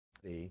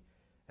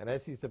And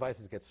as these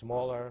devices get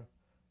smaller,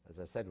 as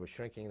I said, we're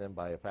shrinking them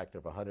by a factor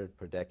of 100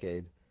 per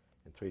decade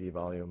in 3D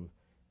volume,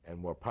 and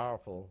more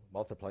powerful,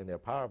 multiplying their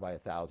power by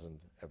 1,000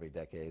 every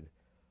decade.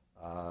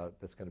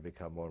 That's going to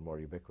become more and more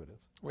ubiquitous.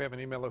 We have an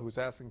emailer who's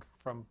asking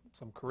from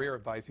some career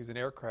advice. He's an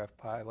aircraft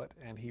pilot,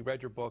 and he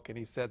read your book, and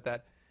he said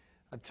that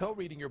until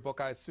reading your book,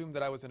 I assumed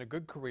that I was in a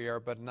good career,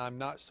 but I'm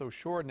not so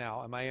sure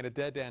now. Am I in a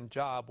dead-end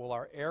job? Will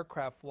our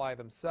aircraft fly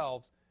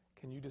themselves?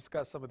 Can you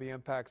discuss some of the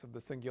impacts of the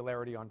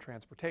singularity on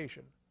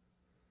transportation?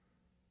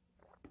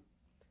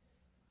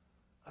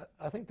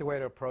 I think the way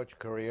to approach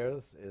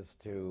careers is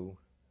to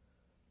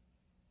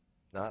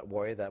not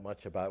worry that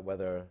much about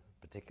whether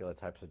particular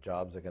types of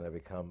jobs are going to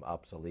become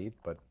obsolete,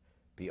 but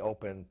be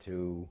open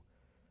to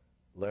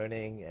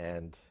learning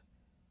and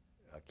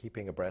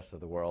keeping abreast of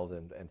the world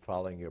and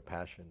following your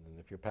passion. And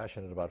if you're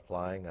passionate about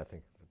flying, I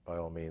think by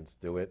all means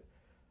do it.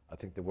 I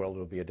think the world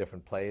will be a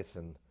different place,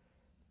 and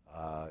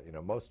you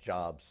know, most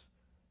jobs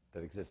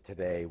that exist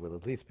today will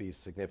at least be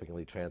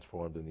significantly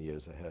transformed in the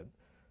years ahead.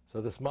 So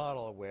this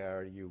model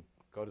where you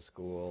go to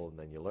school and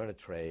then you learn a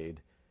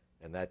trade,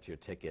 and that's your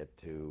ticket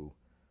to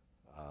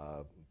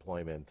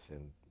employment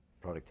and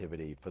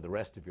productivity for the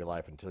rest of your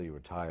life until you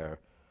retire,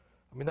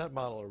 I mean, that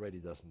model already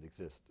doesn't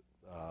exist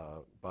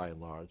by and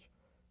large.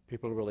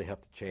 People really have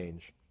to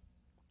change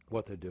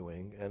what they're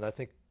doing, and I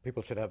think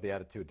people should have the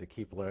attitude to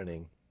keep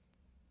learning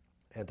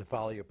and to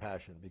follow your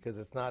passion, because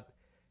it's not,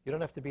 you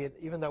don't have to be,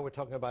 even though we're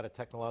talking about a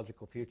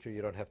technological future,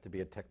 you don't have to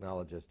be a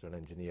technologist or an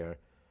engineer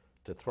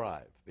to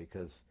thrive,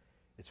 because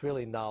it's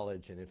really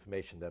knowledge and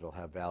information that will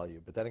have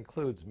value. But that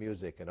includes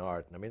music and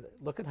art. And I mean,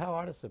 look at how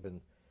artists have been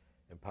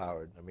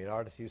empowered. I mean,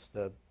 artists used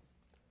to,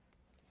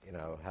 you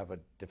know, have a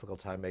difficult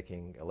time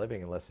making a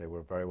living unless they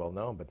were very well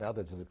known. But now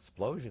there's this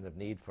explosion of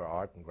need for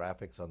art and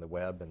graphics on the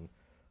web, and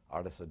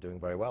artists are doing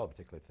very well,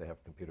 particularly if they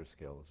have computer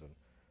skills. And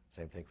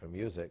same thing for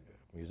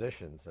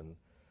musicians. And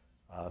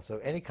so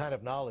any kind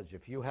of knowledge,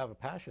 if you have a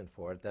passion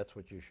for it, that's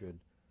what you should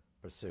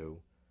pursue.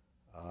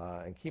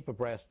 And keep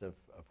abreast of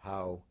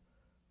how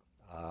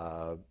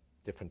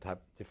different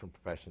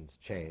professions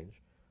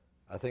change.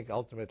 I think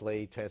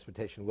ultimately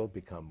transportation will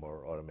become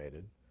more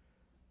automated.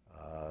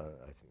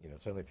 You know,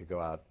 certainly if you go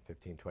out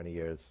 15, 20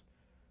 years,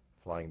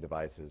 flying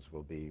devices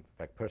will be, in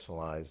fact,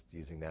 personalized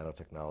using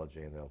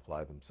nanotechnology, and they'll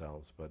fly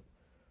themselves. But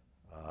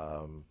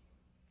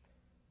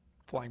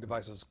flying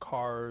devices,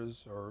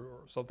 cars, or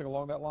something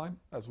along that line,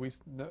 as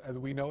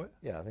we know it?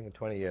 Yeah, I think in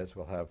 20 years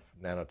we'll have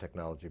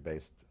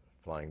nanotechnology-based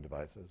flying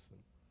devices.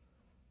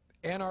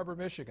 Ann Arbor,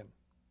 Michigan.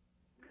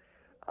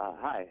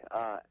 Hi.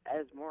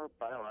 As more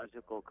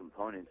biological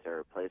components are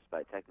replaced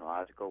by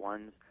technological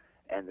ones,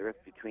 and the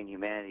rift between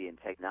humanity and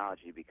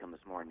technology becomes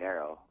more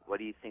narrow, what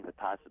do you think the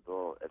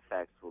possible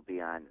effects will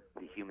be on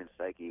the human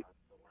psyche,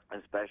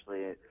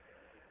 especially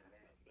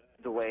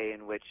the way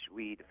in which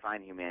we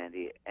define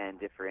humanity and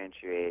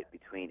differentiate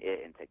between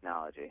it and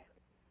technology?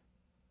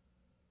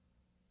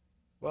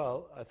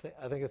 Well, I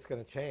think it's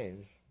going to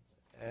change,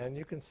 and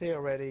you can see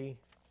already,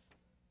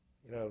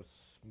 you know,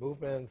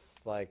 movements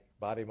like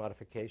body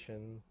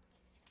modification,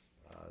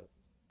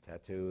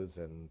 tattoos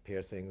and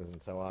piercings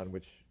and so on,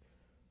 which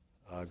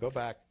go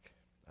back,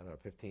 I don't know,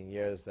 15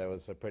 years. That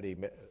was a pretty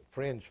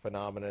fringe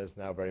phenomenon. Is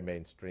now very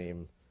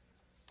mainstream,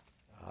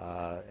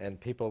 and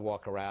people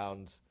walk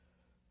around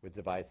with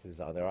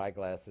devices on their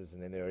eyeglasses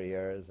and in their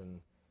ears.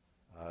 And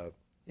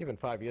even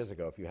 5 years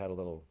ago, if you had a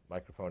little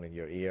microphone in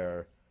your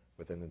ear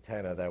with an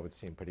antenna, that would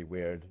seem pretty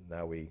weird.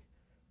 Now we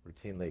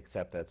routinely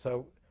accept that.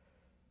 So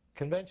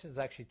conventions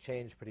actually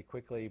change pretty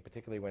quickly,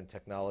 particularly when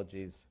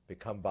technologies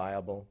become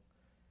viable,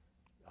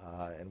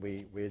 and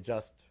we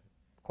adjust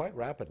quite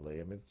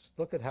rapidly. I mean,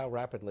 look at how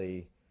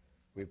rapidly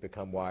we've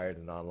become wired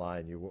and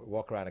online. You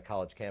walk around a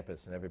college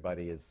campus and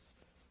everybody is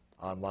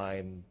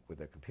online with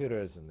their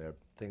computers and their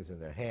things in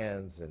their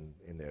hands and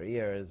in their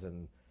ears,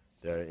 and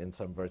they're in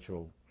some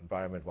virtual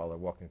environment while they're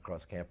walking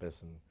across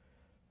campus.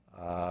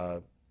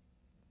 And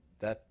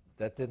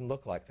that didn't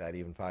look like that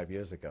even 5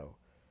 years ago.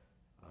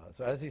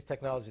 So as these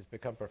technologies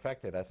become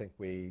perfected, I think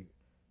we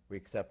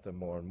accept them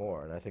more and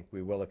more. And I think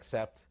we will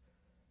accept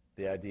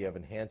the idea of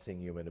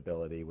enhancing human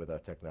ability with our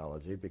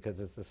technology,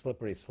 because it's a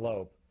slippery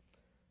slope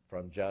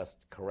from just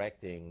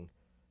correcting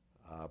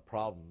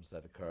problems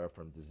that occur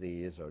from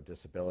disease or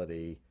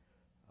disability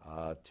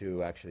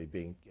to actually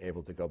being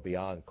able to go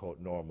beyond, quote,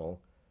 normal.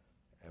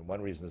 And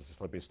one reason it's a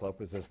slippery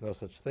slope is there's no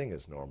such thing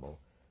as normal.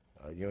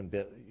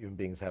 Human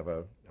beings have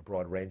a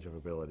broad range of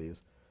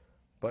abilities.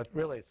 But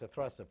really, it's the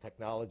thrust of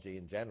technology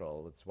in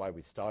general. That's why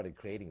we started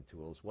creating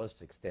tools, was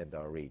to extend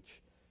our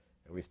reach.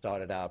 And we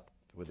started out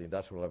with the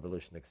Industrial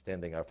Revolution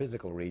extending our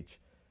physical reach,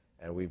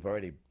 and we've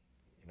already,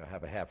 you know,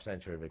 have a half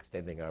century of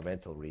extending our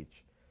mental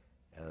reach.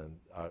 And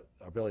our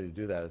ability to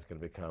do that is going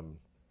to become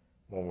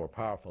more and more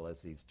powerful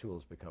as these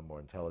tools become more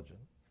intelligent.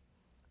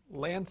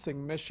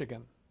 Lansing,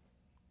 Michigan.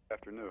 Good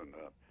afternoon.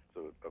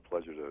 It's a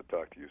pleasure to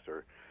talk to you,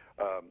 sir.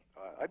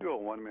 I do a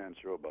one-man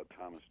show about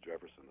Thomas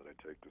Jefferson that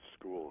I take to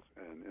schools,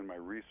 and in my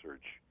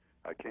research,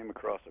 I came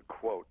across a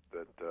quote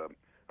that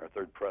our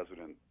third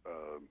president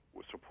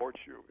supports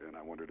you, and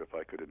I wondered if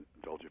I could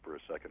indulge you for a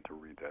second to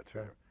read that to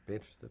you. Sure, be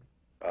interested.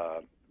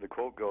 The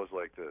quote goes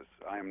like this: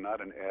 "I am not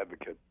an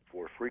advocate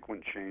for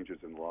frequent changes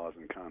in laws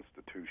and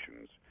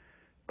constitutions,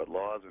 but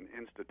laws and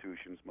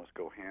institutions must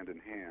go hand in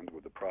hand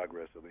with the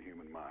progress of the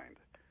human mind.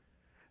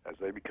 As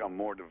they become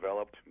more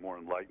developed, more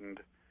enlightened,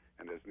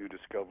 and as new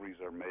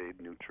discoveries are made,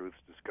 new truths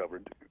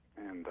discovered,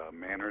 and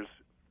manners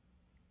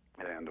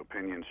and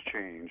opinions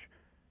change,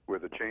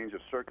 with a change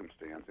of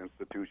circumstance,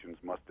 institutions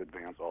must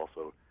advance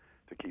also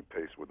to keep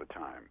pace with the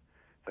time."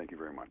 Thank you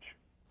very much.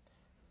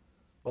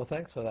 Well,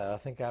 thanks for that. I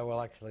think I will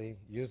actually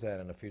use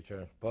that in a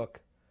future book.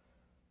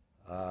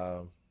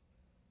 And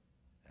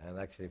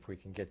actually, if we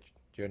can get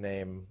your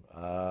name,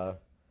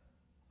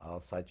 I'll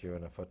cite you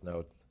in a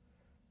footnote.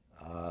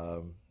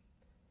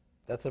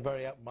 That's a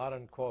very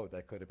modern quote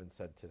that could have been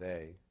said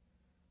today.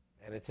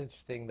 And it's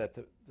interesting that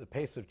the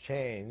pace of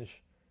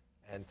change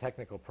and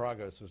technical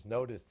progress was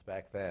noticed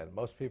back then.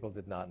 Most people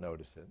did not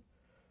notice it.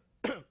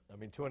 I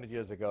mean, 200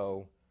 years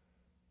ago,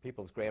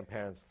 people's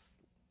grandparents,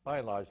 by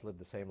and large, lived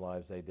the same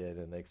lives they did,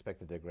 and they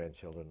expected their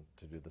grandchildren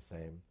to do the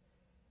same.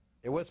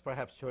 It was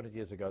perhaps 200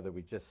 years ago that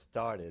we just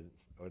started,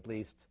 or at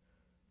least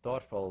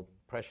thoughtful,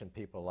 prescient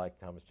people like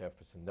Thomas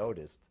Jefferson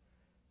noticed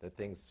that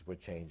things were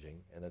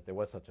changing and that there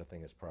was such a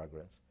thing as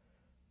progress.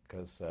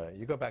 Because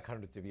you go back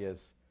hundreds of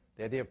years,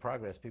 the idea of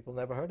progress, people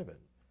never heard of it.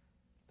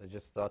 They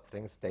just thought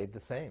things stayed the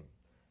same.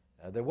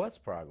 There was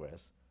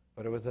progress,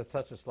 but it was at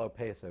such a slow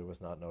pace that it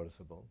was not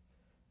noticeable.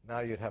 Now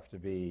you'd have to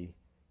be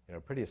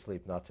pretty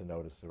asleep not to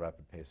notice the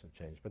rapid pace of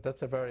change. But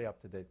that's a very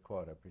up-to-date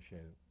quote. I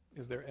appreciate it.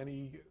 Is there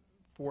any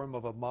form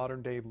of a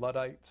modern-day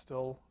Luddite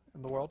still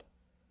in the world?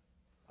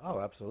 Oh,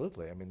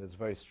 absolutely. I mean, there's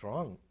very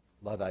strong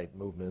Luddite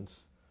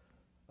movements.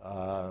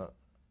 I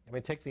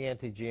mean, take the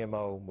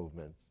anti-GMO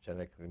movement,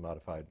 genetically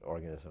modified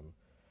organism.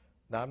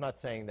 Now, I'm not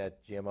saying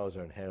that GMOs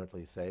are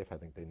inherently safe. I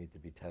think they need to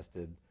be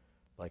tested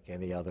like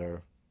any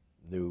other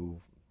new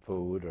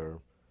food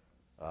or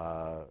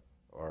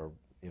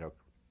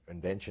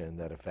invention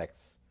that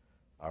affects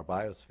our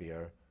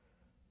biosphere.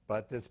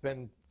 But there's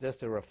been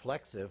just a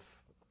reflexive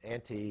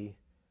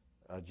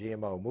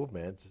anti-GMO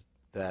movement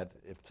that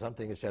if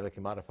something is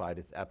genetically modified,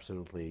 it's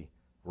absolutely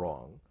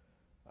wrong,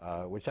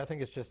 which I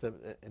think is just an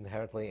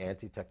inherently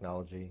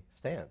anti-technology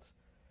stance.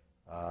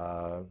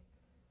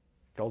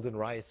 Golden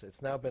rice,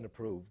 it's now been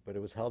approved, but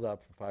it was held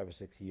up for 5 or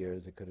 6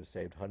 years. It could have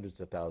saved hundreds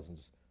of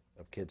thousands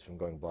of kids from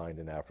going blind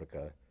in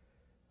Africa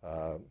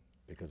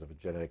because of a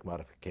genetic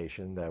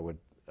modification that would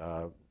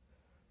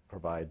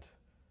provide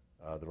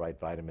the right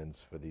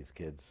vitamins for these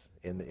kids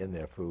in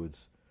their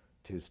foods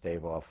to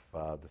stave off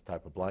this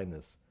type of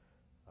blindness.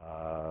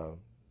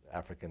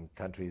 African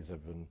countries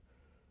have been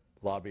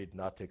lobbied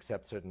not to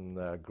accept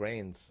certain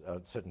grains,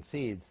 certain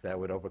seeds that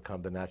would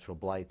overcome the natural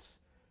blights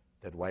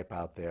that wipe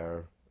out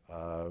their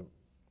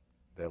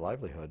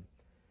livelihood.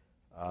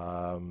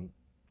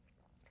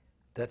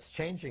 That's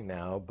changing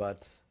now,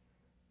 but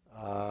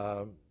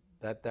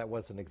that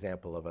was an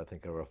example of, I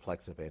think, a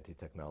reflexive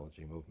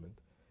anti-technology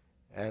movement.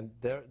 And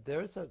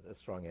there is a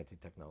strong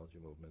anti-technology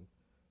movement.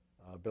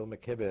 Bill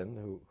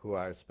McKibben, who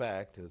I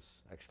respect,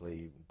 who's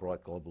actually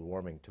brought global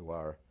warming to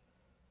our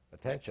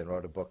attention,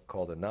 wrote a book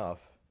called Enough,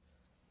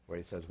 where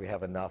he says we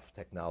have enough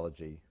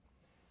technology,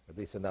 at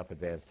least enough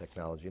advanced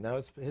technology.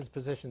 Now, his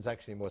position's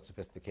actually more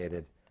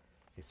sophisticated.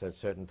 He says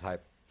certain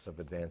types of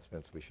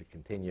advancements we should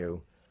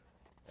continue,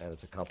 and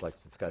it's a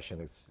complex discussion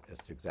as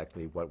to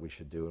exactly what we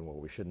should do and what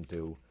we shouldn't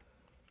do.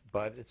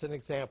 But it's an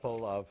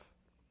example of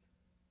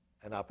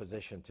an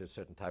opposition to a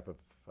certain type of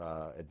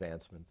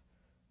advancement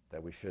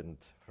that we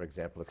shouldn't, for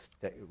example,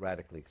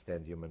 radically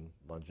extend human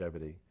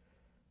longevity,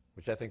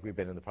 which I think we've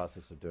been in the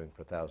process of doing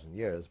for 1,000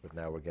 years, but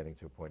now we're getting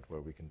to a point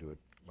where we can do it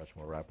much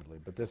more rapidly.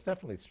 But there's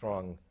definitely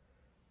strong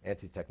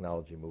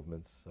anti-technology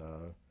movements,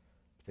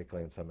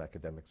 particularly in some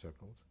academic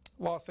circles.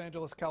 Los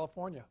Angeles,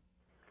 California.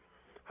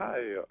 Hi.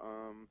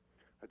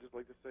 I'd just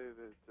like to say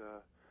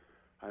that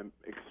I'm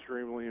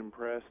extremely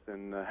impressed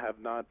and have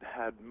not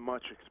had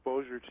much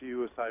exposure to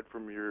you aside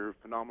from your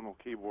phenomenal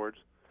keyboards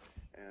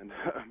and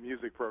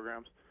music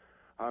programs.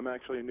 I'm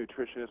actually a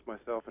nutritionist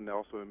myself and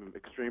also am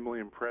extremely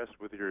impressed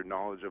with your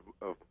knowledge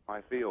of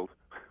my field.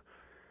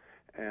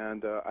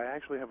 And I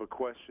actually have a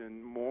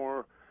question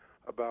more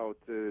about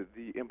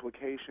the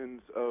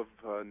implications of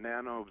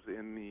nanos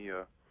in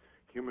the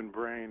human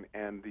brain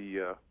and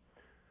the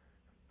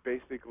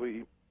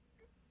basically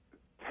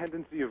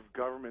tendency of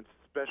governments,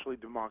 especially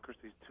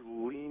democracies,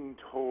 to lean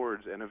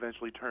towards and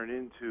eventually turn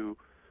into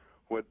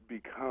what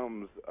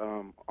becomes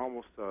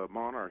almost a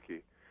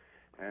monarchy,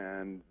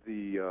 and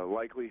the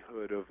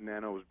likelihood of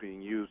nanos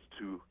being used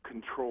to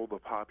control the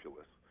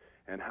populace,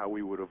 and how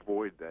we would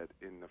avoid that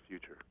in the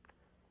future.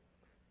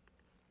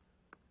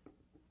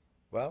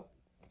 Well,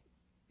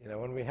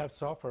 when we have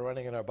software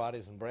running in our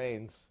bodies and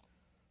brains,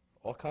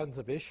 all kinds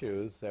of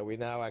issues that we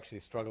now actually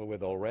struggle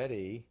with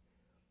already,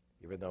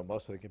 even though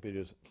most of the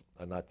computers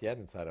are not yet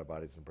inside our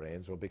bodies and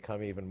brains, will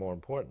become even more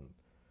important.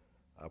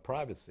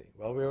 Privacy.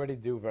 Well, we already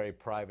do very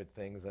private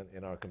things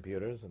in our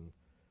computers, and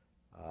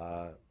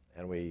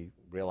and we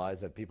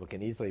realize that people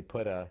can easily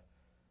put a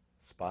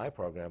spy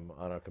program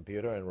on our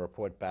computer and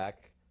report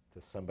back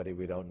to somebody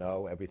we don't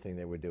know everything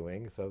they were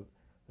doing. So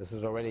this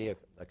is already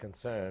a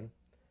concern.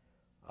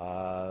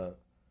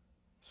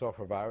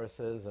 Software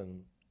viruses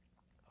and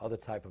other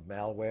type of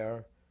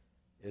malware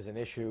is an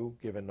issue,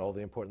 given all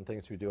the important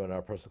things we do on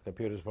our personal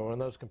computers. But when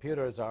those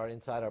computers are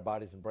inside our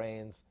bodies and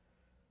brains,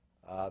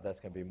 that's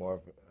going to be more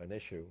of an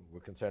issue.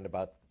 We're concerned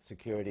about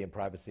security and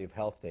privacy of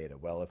health data.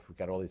 Well, if we've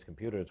got all these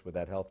computers with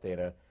that health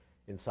data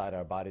inside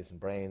our bodies and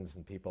brains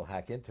and people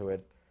hack into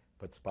it,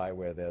 put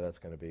spyware there, that's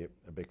going to be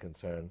a big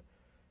concern.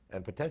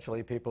 And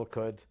potentially people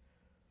could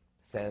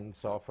send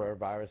software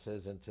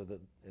viruses into the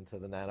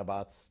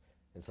nanobots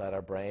inside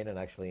our brain and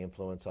actually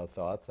influence our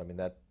thoughts. I mean,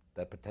 that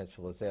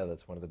potential is there.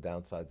 That's one of the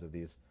downsides of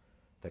these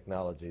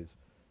technologies.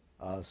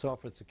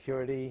 Software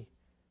security,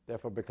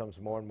 therefore, becomes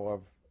more and more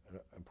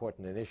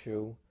important an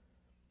issue.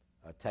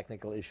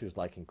 Technical issues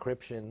like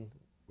encryption,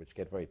 which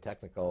get very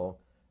technical,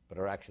 but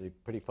are actually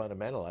pretty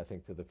fundamental, I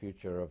think, to the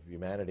future of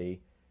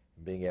humanity.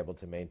 Being able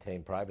to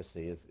maintain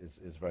privacy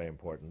is very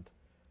important.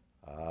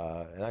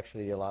 And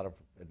actually, a lot of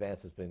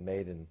advances being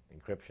made in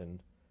encryption.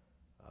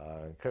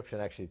 Encryption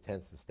actually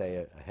tends to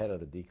stay ahead of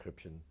the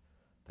decryption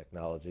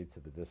technology, to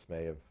the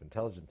dismay of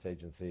intelligence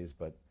agencies,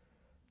 but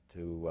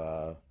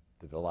to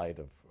the delight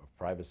of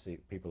privacy.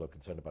 People are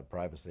concerned about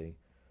privacy.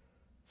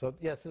 So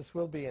yes, this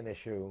will be an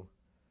issue.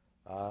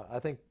 I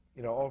think,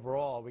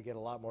 overall, we get a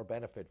lot more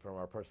benefit from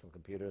our personal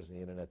computers and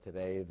the internet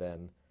today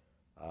than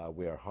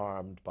we are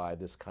harmed by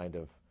this kind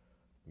of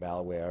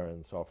malware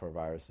and software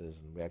viruses.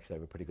 And we actually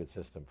have a pretty good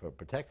system for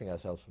protecting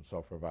ourselves from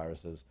software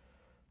viruses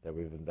that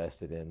we've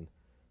invested in.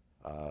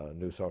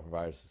 New software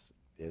virus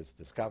is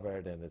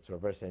discovered and it's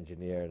reverse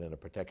engineered, and a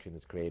protection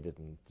is created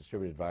and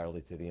distributed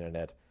virally to the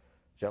internet,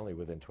 generally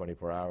within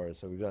 24 hours.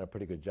 So we've done a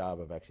pretty good job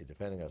of actually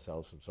defending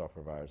ourselves from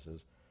software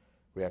viruses.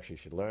 We actually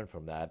should learn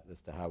from that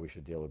as to how we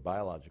should deal with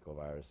biological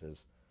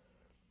viruses.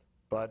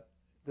 But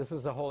this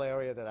is a whole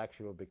area that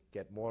actually will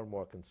get more and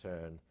more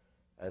concerned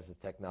as the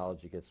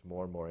technology gets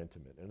more and more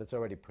intimate. And it's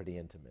already pretty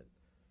intimate.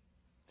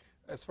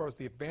 As far as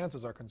the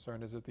advances are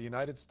concerned, is it the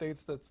United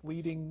States that's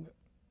leading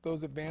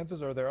those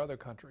advances, or are there other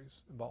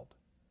countries involved?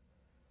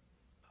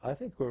 I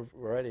think we're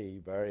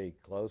already very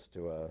close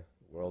to a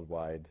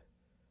worldwide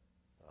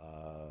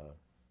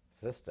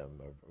system,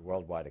 a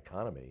worldwide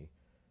economy.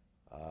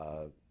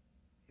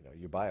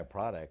 You buy a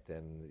product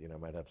and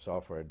might have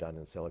software done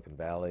in Silicon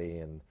Valley,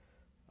 and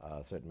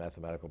certain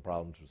mathematical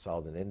problems were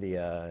solved in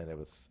India, and it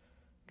was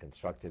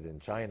constructed in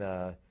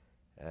China,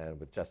 and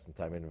with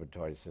just-in-time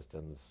inventory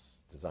systems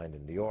designed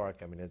in New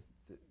York. I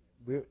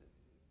mean,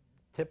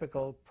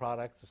 typical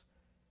products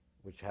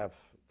which have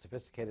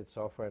sophisticated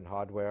software and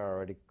hardware are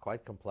already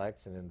quite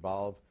complex and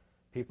involve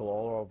people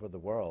all over the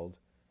world.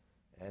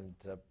 And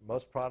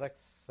most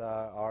products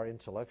are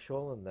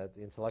intellectual, and that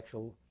the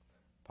intellectual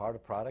part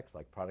of products,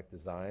 like product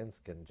designs,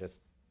 can just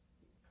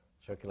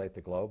circulate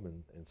the globe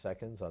in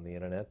seconds on the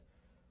internet.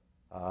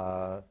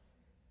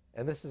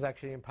 And this has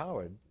actually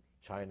empowered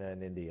China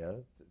and India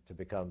to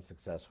become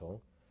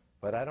successful.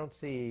 But I don't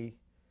see,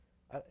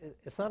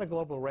 it's not a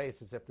global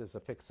race as if there's a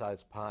fixed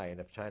size pie, and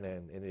if China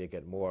and India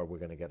get more, we're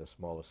going to get a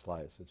smaller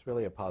slice. It's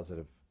really a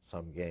positive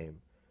sum game.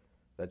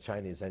 That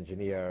Chinese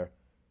engineer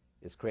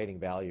is creating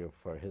value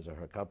for his or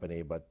her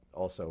company, but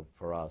also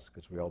for us,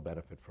 because we all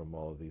benefit from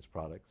all of these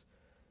products.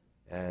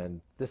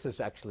 And this is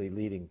actually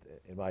leading,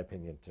 in my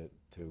opinion,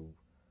 to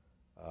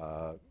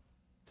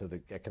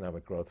the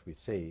economic growth we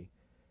see.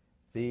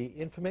 The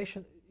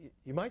information,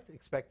 you might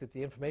expect that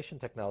the information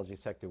technology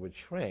sector would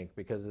shrink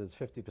because of this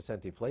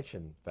 50%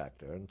 deflation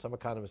factor, and some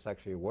economists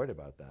actually are worried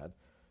about that,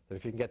 that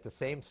if you can get the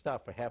same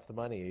stuff for half the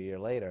money a year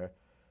later,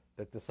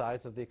 that the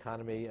size of the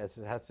economy, as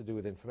it has to do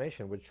with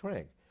information, would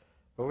shrink.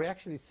 But we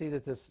actually see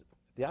that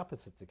the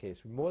opposite's the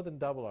case. We more than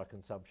double our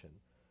consumption.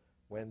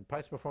 When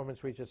price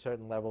performance reaches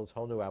certain levels,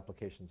 whole new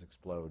applications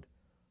explode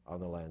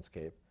on the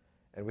landscape.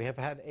 And we have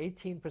had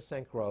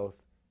 18% growth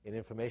in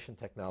information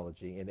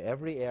technology in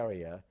every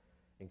area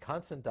in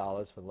constant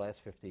dollars for the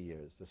last 50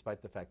 years,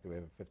 despite the fact that we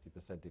have a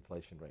 50%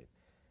 deflation rate.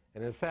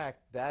 And in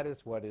fact, that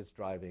is what is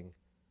driving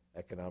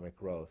economic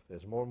growth.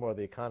 As more and more of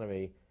the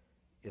economy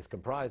is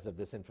comprised of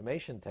this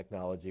information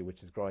technology,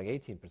 which is growing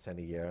 18%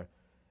 a year,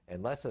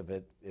 and less of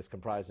it is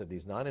comprised of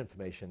these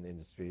non-information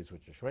industries,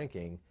 which are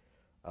shrinking,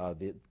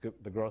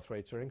 the growth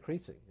rates are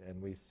increasing.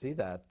 And we see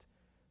that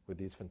with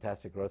these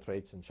fantastic growth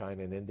rates in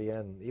China and India,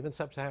 and even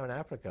sub-Saharan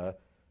Africa,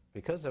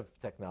 because of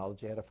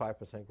technology, had a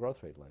 5%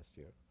 growth rate last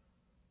year.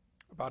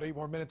 About 8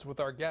 more minutes with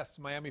our guest,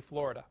 Miami,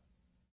 Florida.